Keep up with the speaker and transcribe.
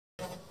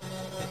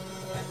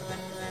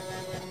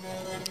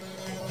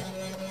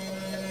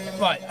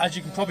Right, as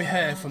you can probably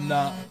hear from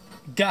that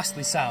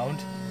ghastly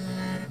sound,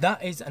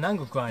 that is an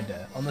angle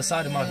grinder on the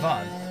side of my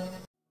van.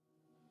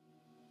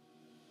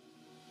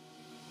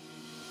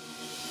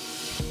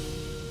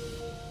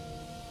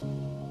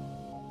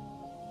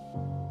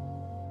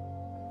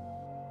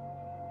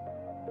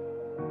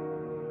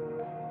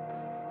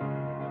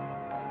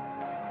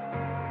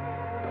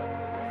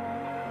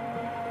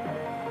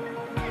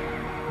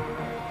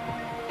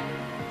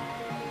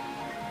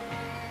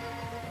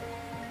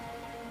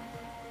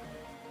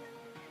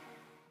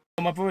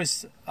 My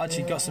brother's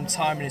actually got some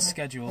time in his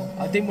schedule.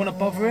 I didn't want to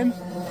bother him,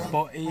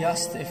 but he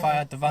asked if I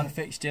had the van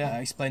fixed yet. I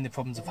explained the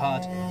problems I've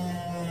had.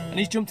 And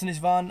he's jumped in his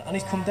van and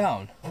he's come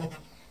down.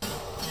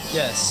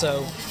 Yeah,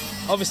 so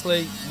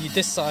obviously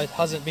this side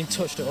hasn't been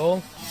touched at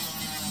all.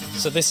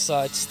 So this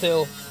side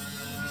still...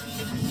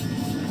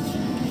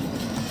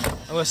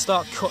 I'm going to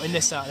start cutting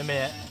this out in a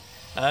minute.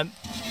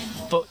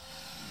 But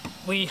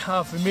we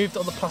have removed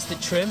all the plastic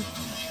trim.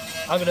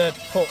 I'm going to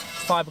put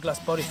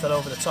fiberglass body fill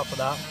over the top of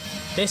that.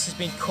 This has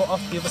been cut off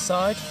the other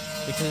side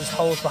because there's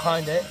holes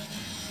behind it,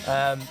 it's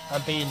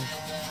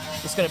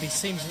going to be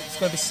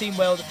seam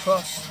welded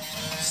across,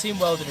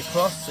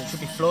 so it should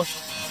be flush,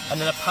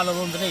 and then a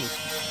panel underneath.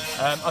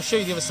 I'll show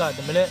you the other side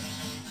in a minute.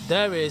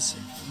 There is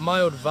my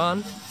old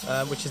van,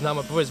 which is now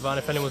my brother's van.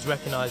 If anyone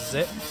recognises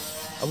it,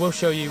 I will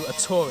show you a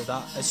tour of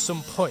that at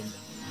some point.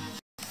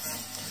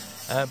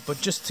 But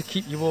just to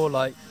keep you all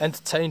like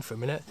entertained for a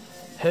minute,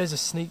 here's a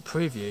sneak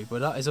preview. But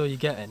that is all you're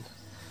getting.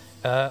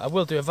 I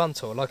will do a van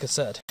tour, like I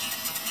said.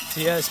 So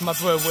yeah, it's my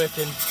brother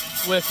working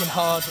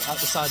hard at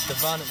the side of the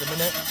van at the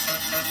minute.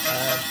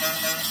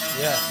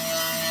 Yeah.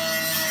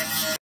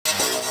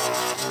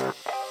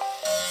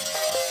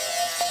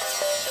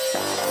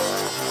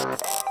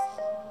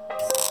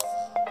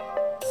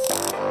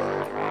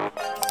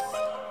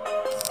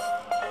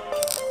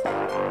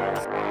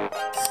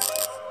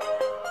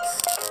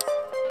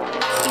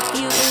 If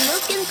you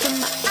look into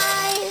my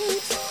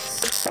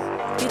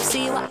eyes, you'd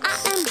see why I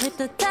am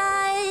hypnotized.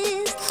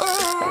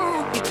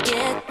 Oh, you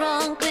get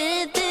drunk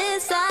with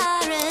desire,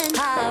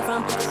 high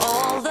from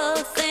all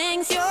the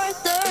things your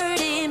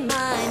dirty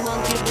mind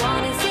wants. You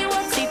wanna see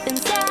what's deep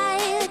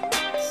inside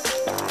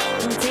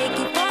and take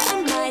it for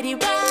a mighty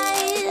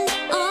ride.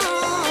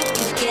 Oh,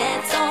 you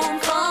get some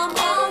from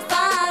all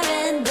fire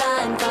and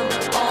dime from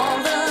all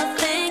the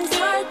things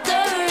your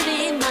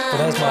dirty mind wants. Well,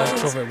 there's my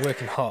brother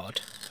working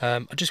hard.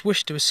 I just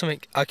wish there was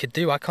something I could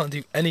do. I can't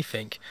do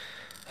anything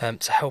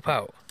to help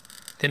out.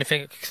 The only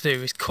thing I could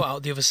do is cut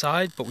out the other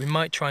side, but we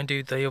might try and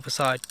do the other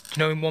side, you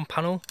know, in one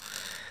panel.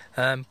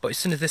 But as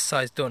soon as this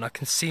side's done, I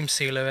can seam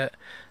sealer it,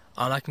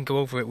 and I can go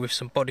over it with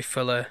some body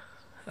filler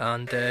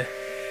and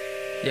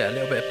yeah, a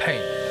little bit of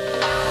paint.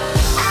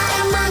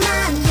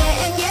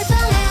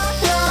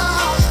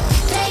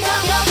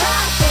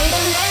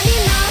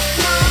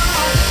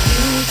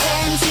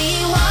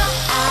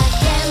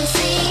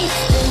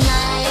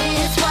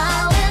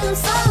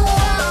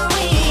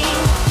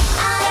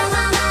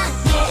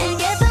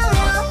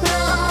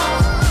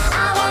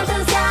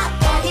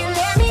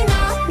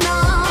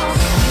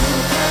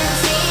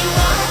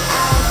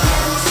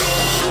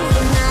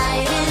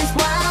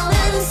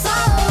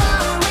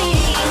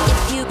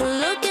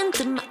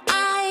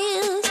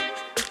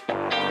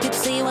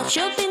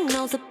 Should be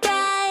no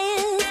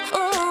surprise.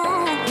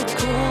 Oh, you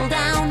cool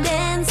down,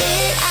 dance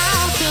it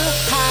out to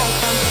hide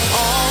from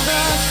all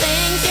the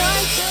things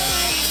you're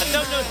doing. I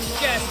don't know if you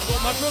guessed, but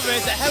my brother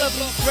is a hell of a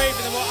lot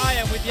braver than what I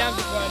am with the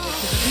angle grinder,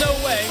 because there's no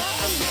way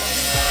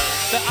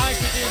that I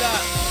could do that.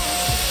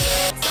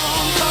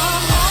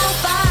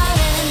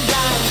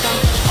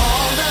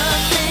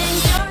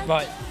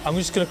 Right, I'm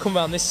just going to come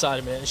around this side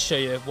a minute and show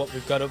you what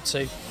we've got up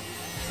to.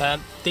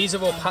 These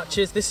are all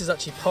patches. This is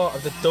actually part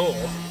of the door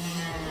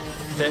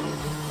that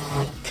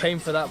came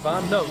for that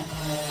van. No,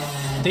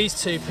 these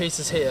two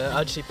pieces here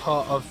are actually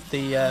part of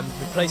the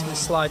replacement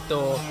slide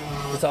door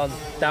that's on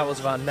Daryl's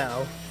van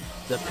now.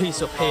 The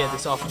piece up here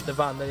that's off the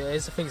van, I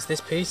think it's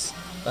this piece.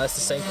 That's the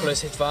same colour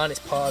as his van. It's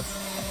part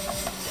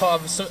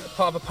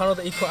of a panel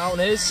that he cut out on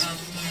his.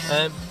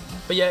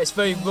 But yeah, it's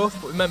very rough.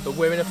 But remember,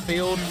 we're in a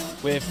field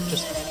with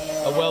just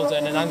a welder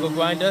and an angle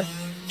grinder.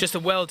 Just a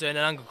welder and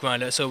an angle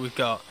grinder. That's all we've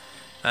got.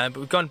 But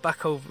we've gone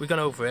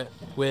over it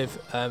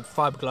with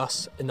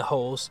fiberglass in the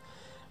holes,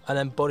 and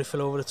then body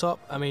fill over the top.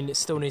 I mean, it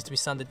still needs to be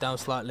sanded down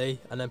slightly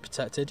and then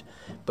protected.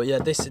 But yeah,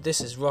 this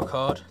is rock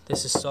hard.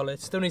 This is solid.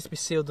 Still needs to be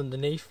sealed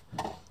underneath.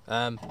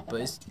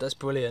 But that's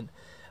brilliant.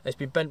 It's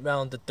been bent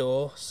round the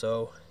door,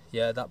 so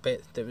yeah, that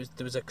bit there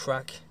was a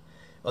crack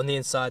on the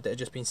inside that had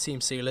just been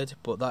seam sealed,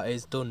 but that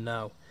is done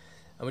now,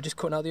 and we're just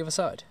cutting out the other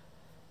side.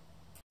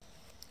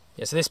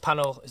 Yeah, so this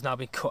panel has now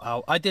been cut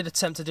out. I did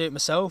attempt to do it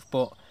myself,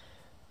 but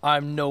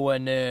I'm nowhere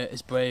near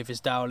as brave as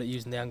Daryl at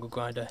using the angle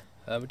grinder.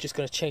 We're just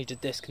going to change the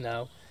disc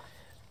now.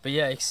 But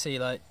yeah, you can see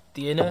like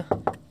the inner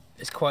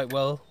is quite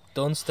well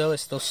done still,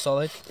 it's still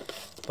solid.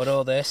 But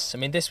all this, I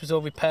mean, this was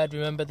all repaired,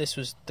 remember? This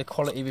was the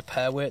quality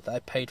repair work that I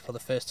paid for the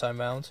first time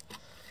round,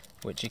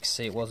 which you can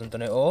see it wasn't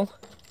done at all.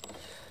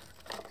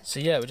 So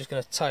yeah, we're just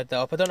going to tie that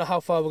up. I don't know how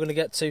far we're going to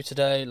get to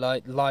today.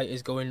 Like, light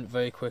is going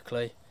very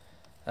quickly,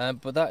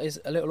 but that is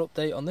a little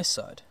update on this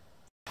side.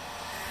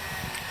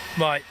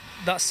 Right,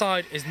 that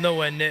side is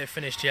nowhere near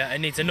finished yet. It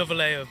needs another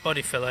layer of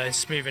body filler and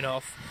smoothing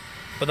off,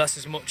 but that's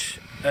as much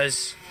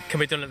as can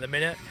be done at the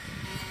minute.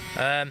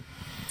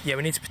 Yeah,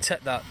 we need to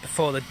protect that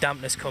before the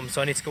dampness comes,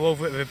 so I need to go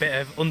over it with a bit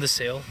of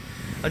underseal.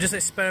 I'm just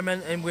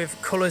experimenting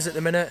with colours at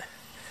the minute,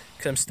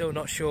 because I'm still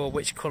not sure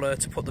which colour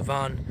to put the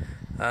van.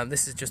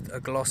 This is just a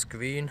gloss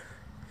green.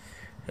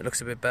 It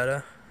looks a bit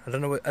better. I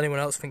don't know what anyone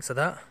else thinks of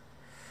that,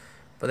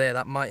 but yeah,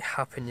 that might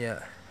happen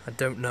yet. I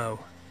don't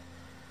know.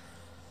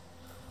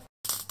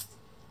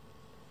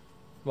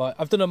 Right,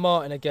 I've done a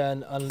Martin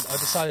again, and I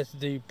decided to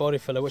do body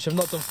filler, which I've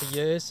not done for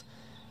years,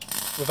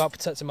 without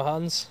protecting my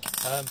hands.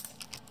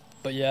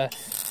 But yeah,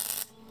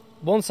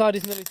 one side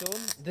is nearly done.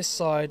 This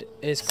side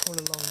is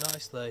coming along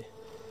nicely.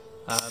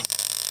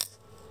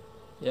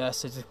 Yeah,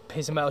 so the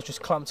piece of metal's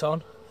just clamped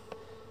on,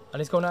 and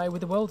it's going out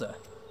with the welder.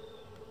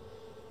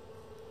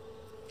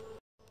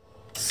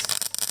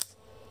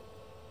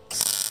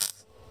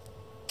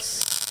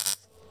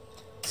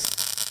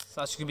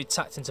 So that's going to be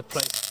tacked into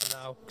place for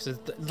now, because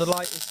the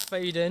light is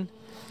fading.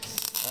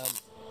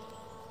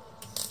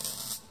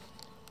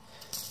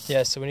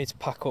 Yeah, so we need to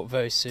pack up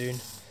very soon.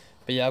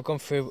 But yeah, I've gone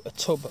through a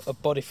tub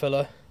of body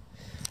filler.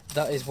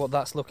 That is what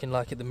that's looking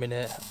like at the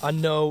minute. I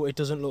know it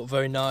doesn't look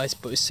very nice,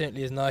 but it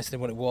certainly is nicer than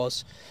what it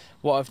was.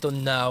 What I've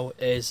done now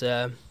is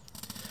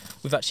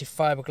we've actually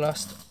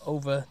fiberglassed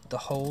over the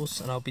holes,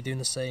 and I'll be doing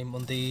the same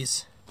on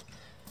these.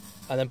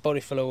 And then body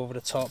filler over the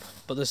top.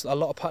 But there's a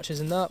lot of patches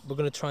in that. We're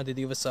going to try and do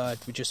the other side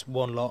with just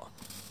one lot.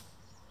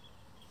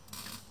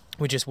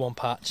 With just one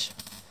patch.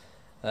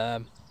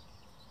 But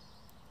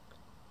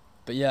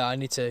yeah, I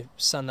need to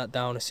sand that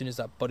down as soon as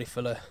that body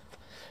filler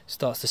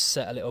starts to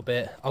set a little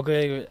bit. I'll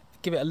go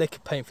give it a lick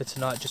of paint for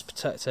tonight, just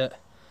protect it.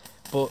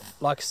 But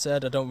like I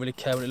said, I don't really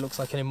care what it looks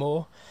like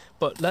anymore.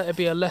 But let it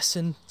be a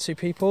lesson to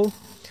people.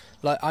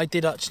 Like, I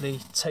did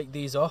actually take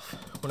these off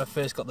when I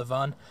first got the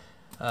van.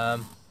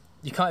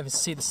 You can't even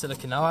see the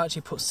silicone now. I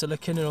actually put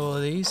silicone in all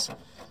of these,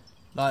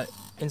 like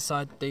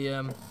inside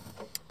the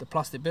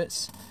plastic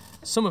bits.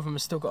 Some of them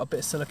have still got a bit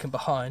of silicone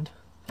behind,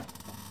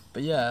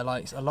 but yeah,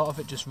 like a lot of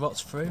it just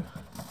rots through.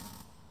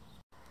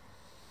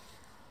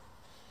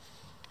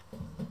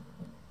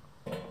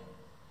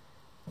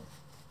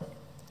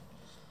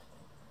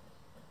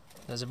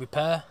 There's a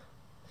repair,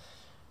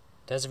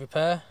 there's a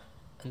repair,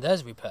 and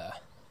there's a repair.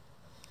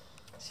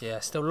 So yeah,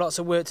 still lots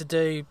of work to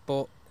do,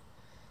 but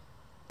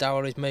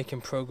Darryl is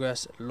making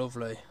progress.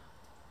 Lovely.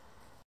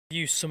 I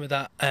used some of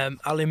that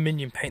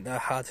aluminium paint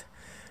that I had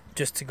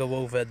just to go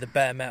over the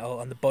bare metal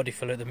and the body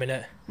filler at the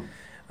minute.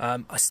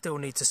 I still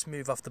need to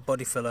smooth off the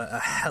body filler a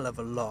hell of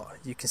a lot,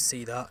 you can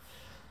see that.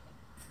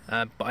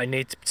 But I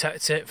need to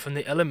protect it from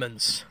the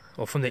elements,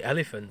 or from the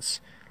elephants.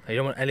 You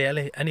don't want any I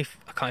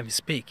can't even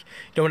speak.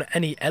 You don't want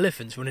any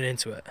elephants running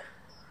into it.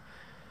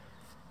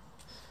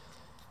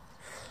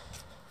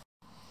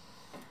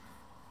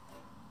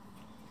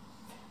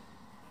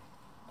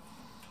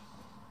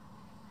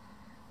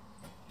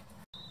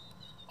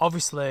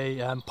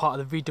 Obviously, I'm part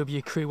of the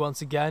VW crew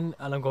once again,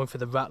 and I'm going for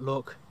the rat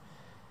look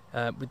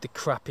with the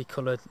crappy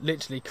coloured,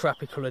 literally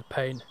crappy coloured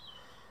paint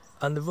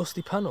and the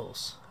rusty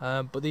panels.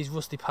 But these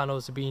rusty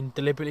panels have been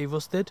deliberately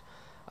rusted.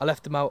 I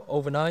left them out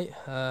overnight.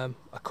 I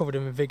covered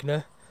them in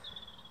Vigna.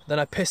 Then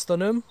I pissed on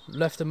them,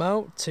 left them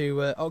out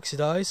to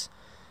oxidise,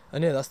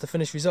 and yeah, that's the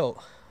finished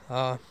result.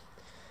 Yeah,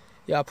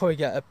 I'll probably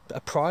get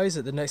a prize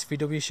at the next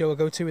VW show I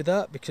go to with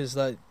that, because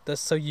like they're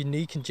so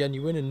unique and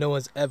genuine, and no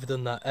one's ever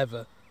done that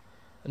ever.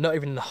 Not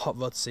even in the hot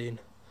rod scene.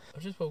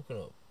 I've just woken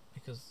up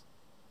because,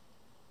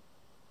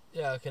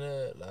 yeah, I can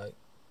hear like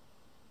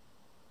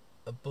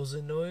a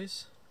buzzing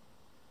noise,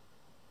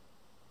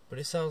 but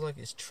it sounds like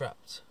it's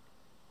trapped.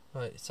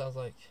 Like, it sounds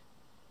like,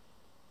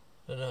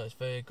 I don't know, it's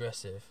very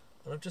aggressive,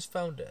 and I've just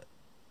found it.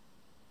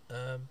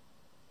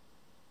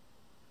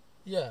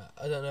 Yeah,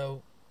 I don't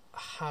know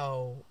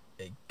how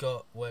it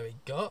got where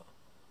it got.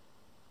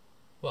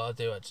 What I'll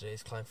do actually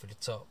is climb through the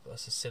top.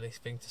 That's a silly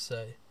thing to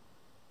say.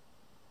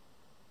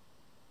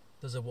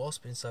 There's a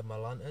wasp inside my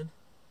lantern.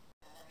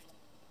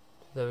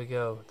 There we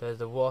go, there's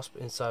the wasp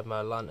inside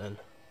my lantern.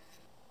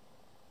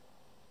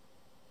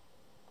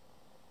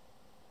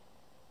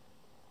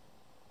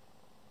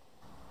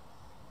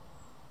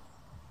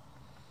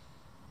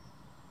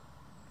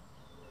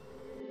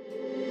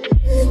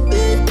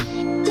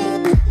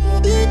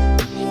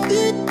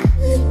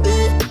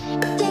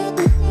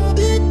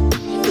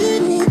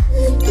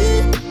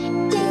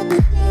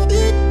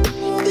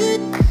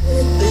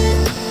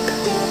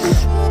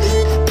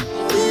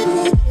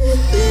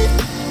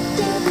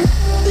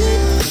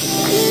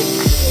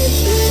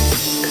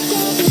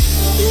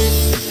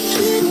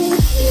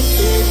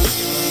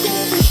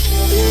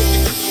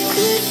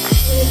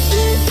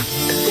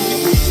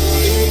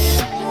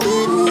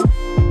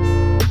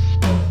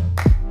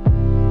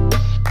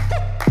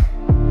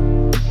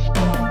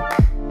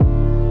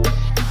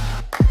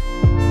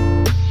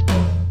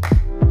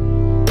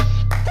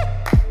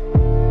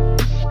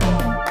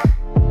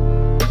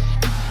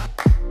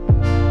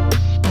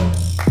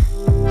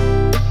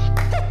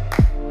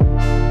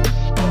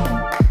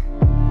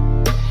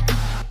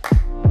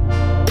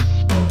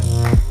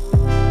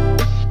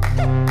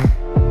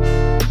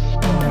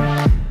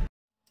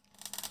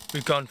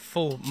 we've gone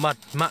full Mad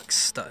Max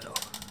style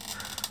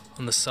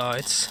on the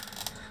sides.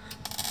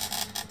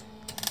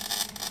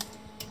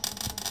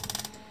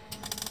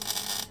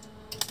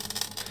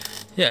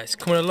 Yeah, it's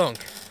coming along.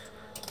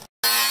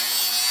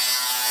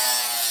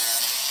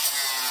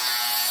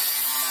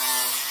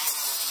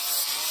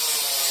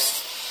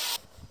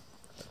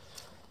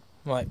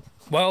 Right,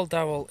 while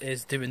Darryl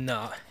is doing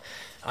that,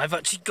 I've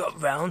actually got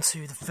round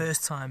to the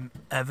first time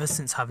ever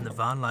since having the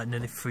van, like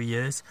nearly 3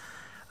 years,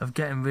 of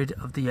getting rid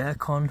of the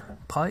aircon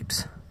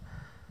pipes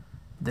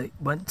that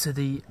went to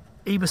the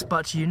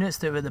e-dispatch units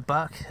that were at the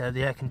back,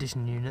 the air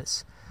conditioning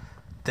units,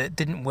 that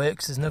didn't work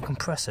because there's no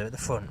compressor at the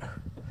front.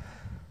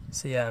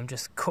 So yeah, I'm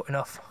just cutting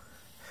off,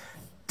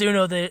 doing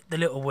all the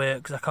little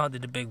work because I can't do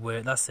the big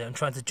work. That's it. I'm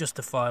trying to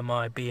justify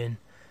my being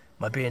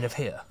of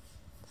here.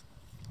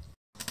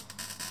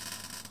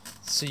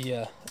 So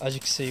yeah, as you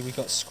can see, we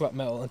got scrap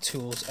metal and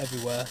tools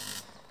everywhere.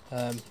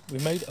 We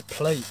made a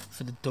plate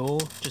for the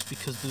door just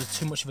because there was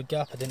too much of a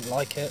gap. I didn't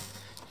like it.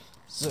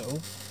 So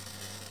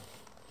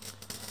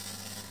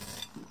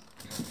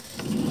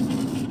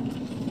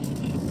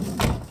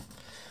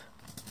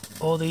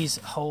all these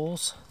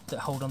holes that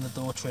hold on the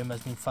door trim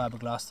has been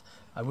fiberglass.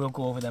 I will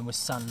go over them with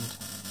sand.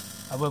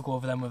 I will go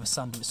over them with a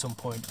sander at some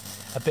point.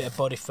 A bit of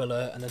body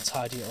filler and then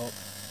tidy it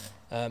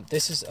up.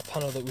 This is a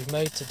panel that we've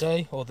made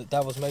today, or that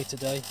Darryl's made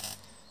today.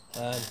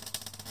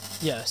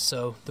 Yeah,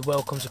 so the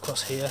weld comes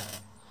across here.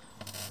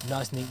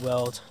 Nice neat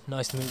weld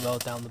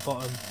down the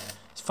bottom.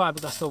 It's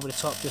fiberglass over the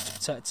top just to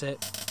protect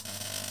it.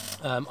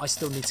 I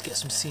still need to get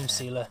some seam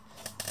sealer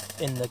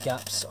in the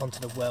gaps onto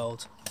the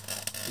weld.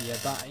 But yeah,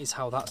 that is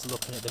how that's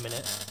looking at the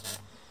minute.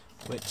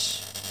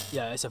 Which,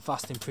 yeah, it's a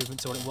vast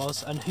improvement to what it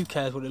was, and who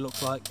cares what it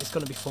looks like, it's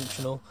going to be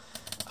functional.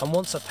 And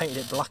once I've painted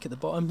it black at the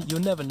bottom,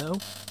 you'll never know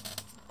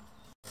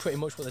pretty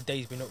much what the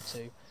day's been up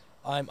to.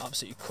 I'm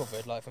absolutely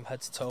covered, like from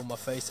head to toe. My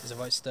face is in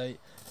the right state.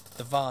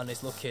 The van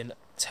is looking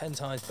 10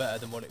 times better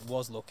than what it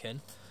was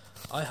looking.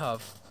 I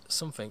have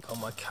something on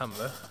my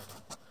camera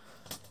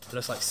that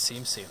looks like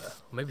seam sealer,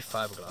 or maybe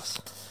fiberglass.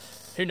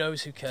 Who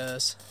knows, who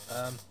cares?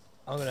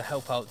 I'm going to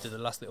help out, do the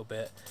last little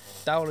bit.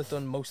 Darryl has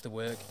done most of the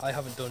work. I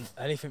haven't done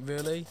anything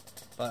really.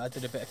 Like, I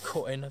did a bit of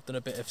cutting, I've done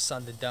a bit of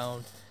sanding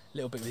down, a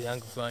little bit with the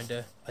angle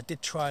grinder. I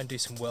did try and do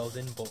some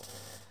welding, but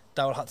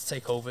Darryl had to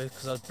take over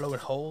because I was blowing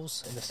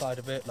holes in the side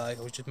of it. Like,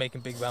 I was just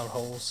making big round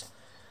holes.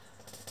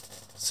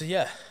 So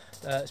yeah,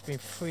 it's been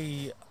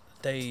 3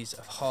 days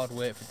of hard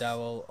work for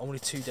Darryl, only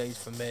 2 days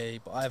for me,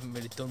 but I haven't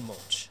really done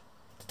much.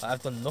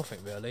 I've done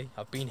nothing really.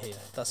 I've been here,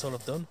 that's all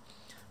I've done.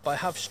 But I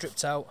have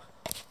stripped out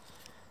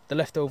the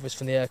leftovers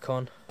from the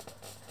aircon.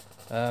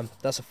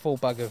 That's a full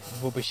bag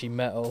of rubbishy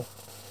metal.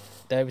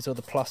 There is all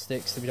the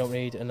plastics that we don't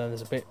need, and then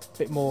there's a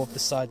bit more of the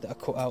side that I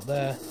cut out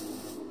there.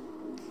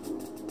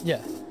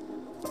 Yeah,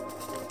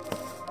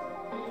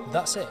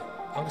 that's it.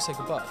 I'm gonna say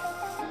goodbye.